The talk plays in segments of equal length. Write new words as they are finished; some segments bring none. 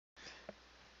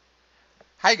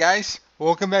Hi guys,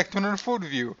 welcome back to another food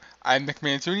review. I'm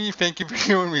McManzuni. Thank you for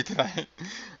joining me tonight.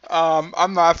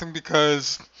 I'm laughing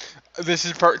because this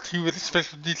is part two of the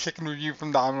specialty chicken review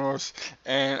from Domino's,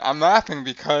 and I'm laughing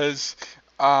because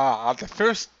the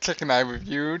first chicken I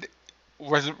reviewed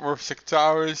wasn't worth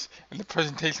 $6, and the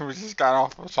presentation was just god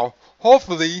awful. So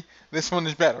hopefully this one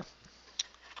is better.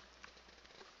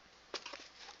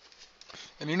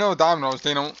 And you know Domino's,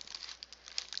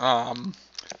 um,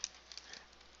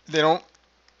 they don't,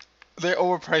 they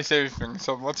overprice everything.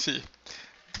 So let's see.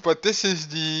 But this is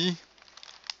the,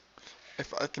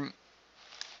 if I can,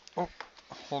 oh,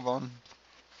 hold on.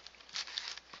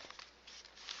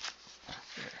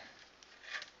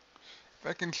 If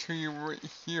I can show you right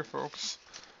here, folks.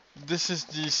 This is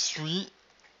the sweet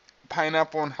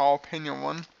pineapple and jalapeno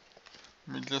one.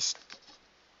 Let me just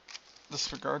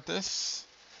disregard this.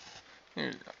 There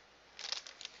you go.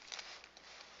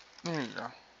 There you go.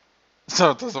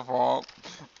 So it doesn't fall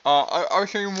out. I'll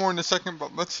show you more in a second,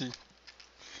 but let's see.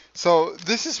 So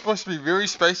this is supposed to be very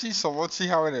spicy, so let's see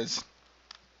how it is.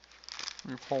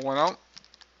 Let me pull one out.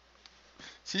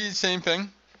 See, same thing.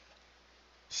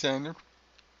 Standard.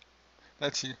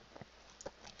 Let's see.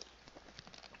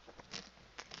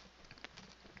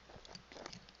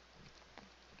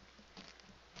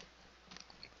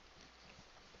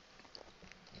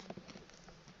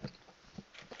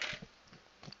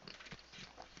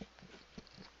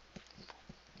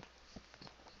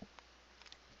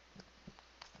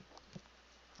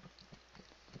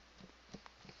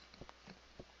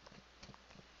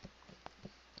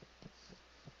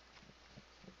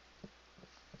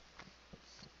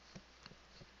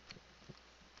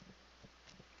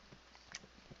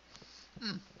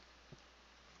 Mm,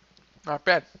 not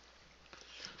bad.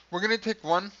 We're gonna take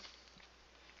one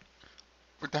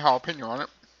with the jalapeno on it,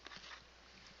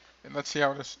 and let's see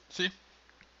how this. See,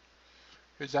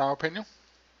 here's the jalapeno.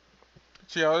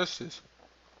 Let's see how this is.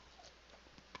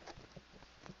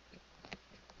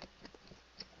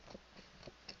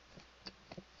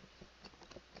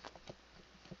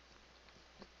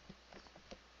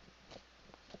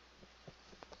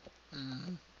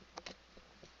 Mm.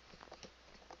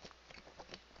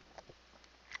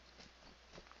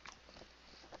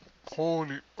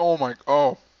 Holy, oh my,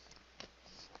 oh.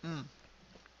 Mm.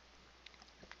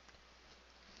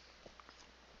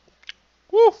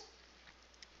 Woo!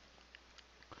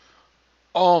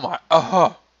 Oh my,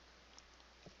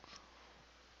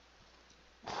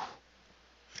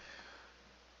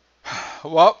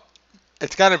 Well,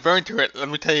 it's got a burn to it. Let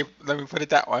me tell you. Let me put it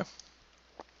that way.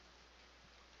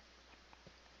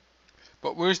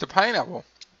 But where's the pineapple?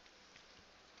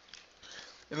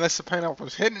 Unless the pineapple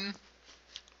is hidden.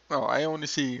 Oh, I only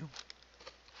see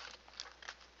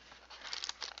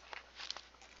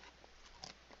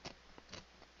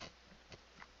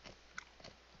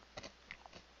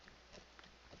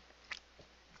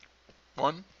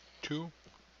one, two,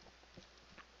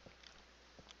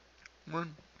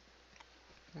 one,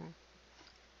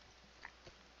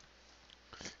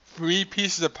 three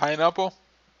pieces of pineapple.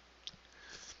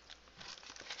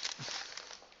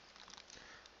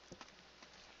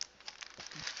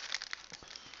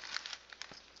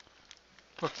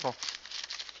 Look, oh,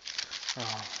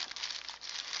 oh.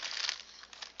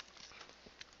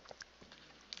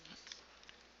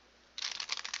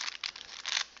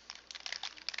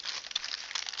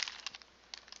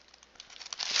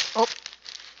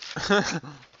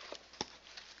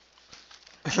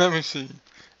 Let me see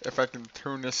if I can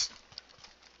turn this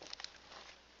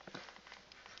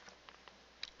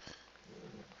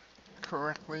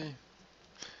correctly.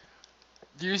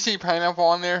 Do you see pineapple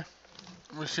on there?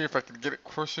 Let me see if I can get it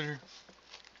closer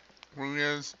where it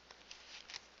is.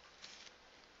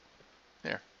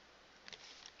 There.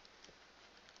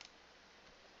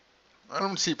 I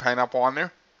don't see pineapple on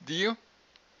there. Do you?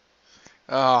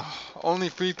 Uh, Only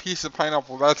three pieces of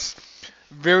pineapple. That's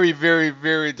very, very,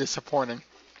 very disappointing.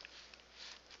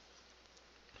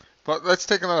 But let's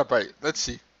take another bite. Let's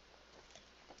see.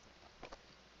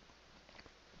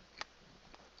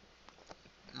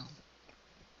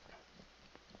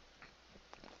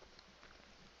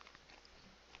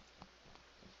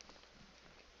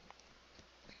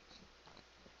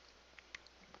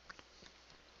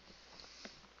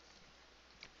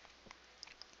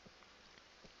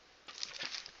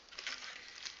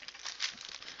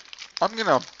 I'm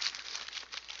gonna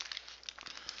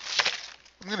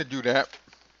I'm gonna do that.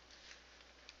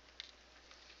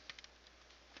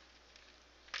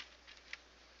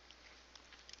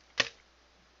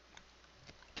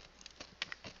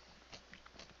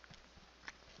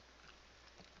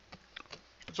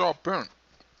 It's all burnt.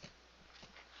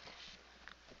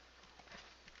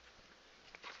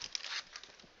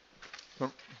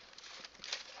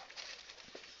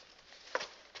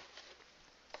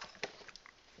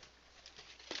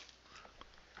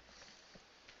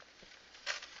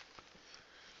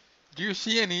 Do you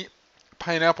see any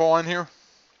pineapple on here?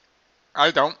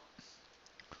 I don't.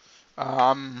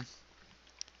 Um.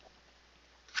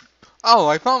 Oh,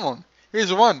 I found one.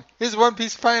 Here's one. Here's one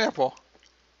piece of pineapple.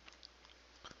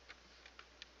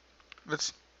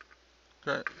 Let's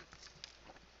try it.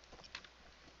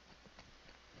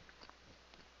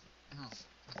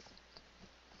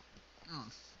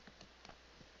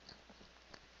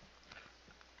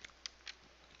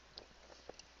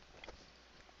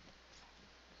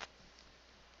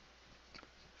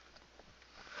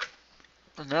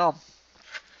 And now,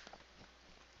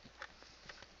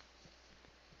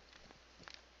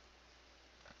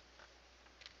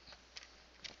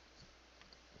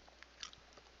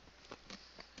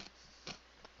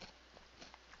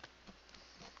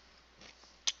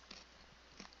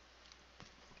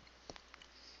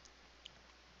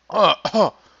 oh,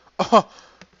 oh, oh,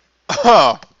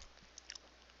 oh,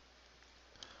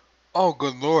 oh,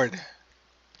 good lord.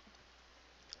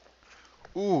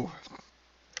 Ooh.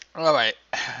 All right.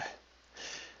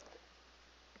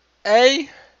 A,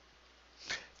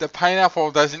 the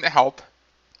pineapple doesn't help.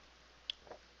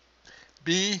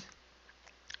 B,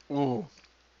 ooh,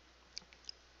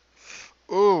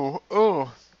 ooh.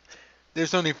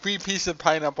 There's only 3 pieces of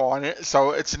pineapple on it,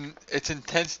 so it's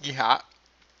intensely hot.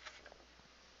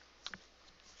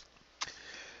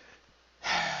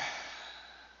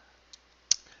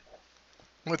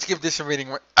 Let's give this a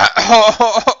rating.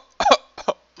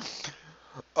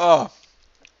 Oh,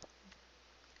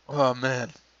 oh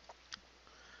man.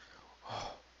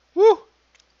 Woo.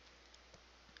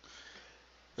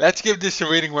 Let's give this a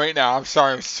rating right now. I'm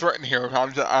sorry, I'm sweating here.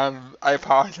 I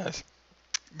apologize.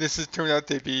 This has turned out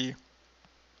to be.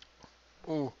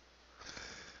 Ooh.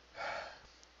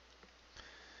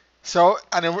 So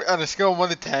on a scale of 1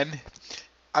 to 10,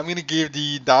 I'm gonna give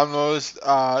the Domino's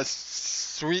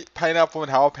sweet pineapple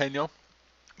and jalapeno,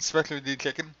 especially with the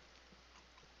chicken.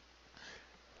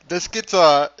 This gets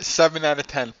a 7 out of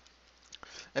 10.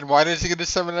 And why does it get a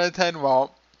 7 out of 10?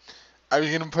 Well, I was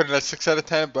gonna put it at 6 out of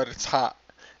 10, but it's hot.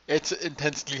 It's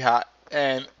intensely hot,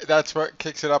 and that's what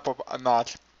kicks it up a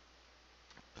notch.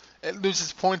 It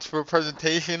loses points for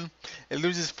presentation. It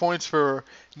loses points for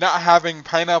not having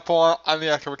pineapple on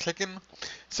the actual chicken.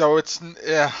 So it's,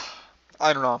 yeah,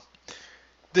 I don't know.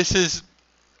 This is,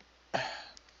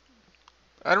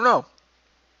 I don't know.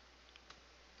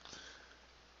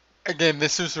 Again,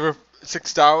 this is for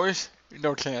 $6.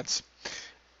 No chance.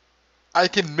 I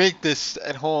can make this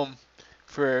at home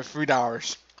for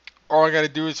 $3. All I gotta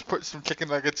do is put some chicken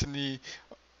nuggets in the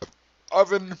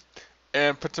oven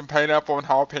and put some pineapple and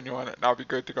jalapeno on it, and I'll be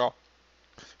good to go.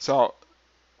 So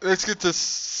let's get to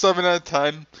 7 out of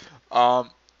 10.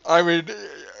 I would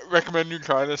recommend you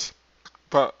try this,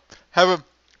 but have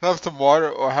some water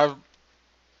or have.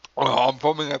 Oh, I'm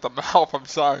foaming at the mouth. I'm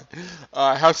sorry.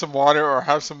 Have some water or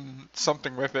have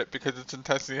something with it because it's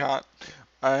intensely hot.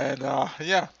 And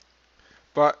yeah,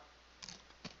 but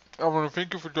I want to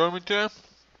thank you for joining me today.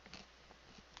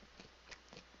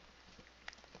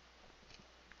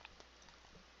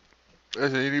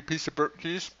 There's a piece of burnt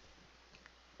cheese.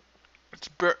 It's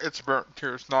burnt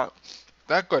here. It's not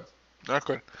that good. Not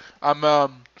good. I'm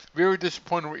very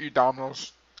disappointed with you,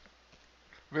 Domino's.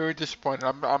 Very disappointed.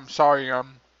 I'm sorry. I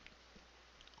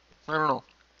don't know.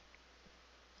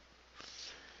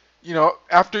 You know,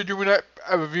 after doing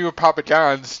a review of Papa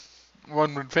John's,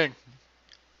 one would think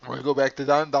we'll go back to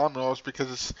Domino's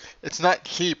because it's not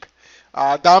cheap.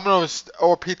 Domino's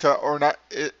or pizza or not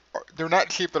they're not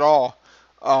cheap at all.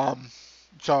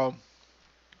 So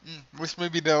this may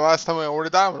be the last time I order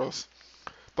Domino's.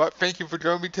 But thank you for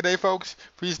joining me today, folks.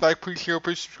 Please like, please share,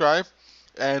 please subscribe.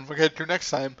 And we'll catch you next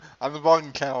time on the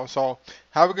vlogging channel. So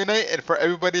have a good night, and for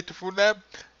everybody at the Food Lab,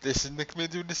 this is Nick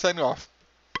Mizuda signing off.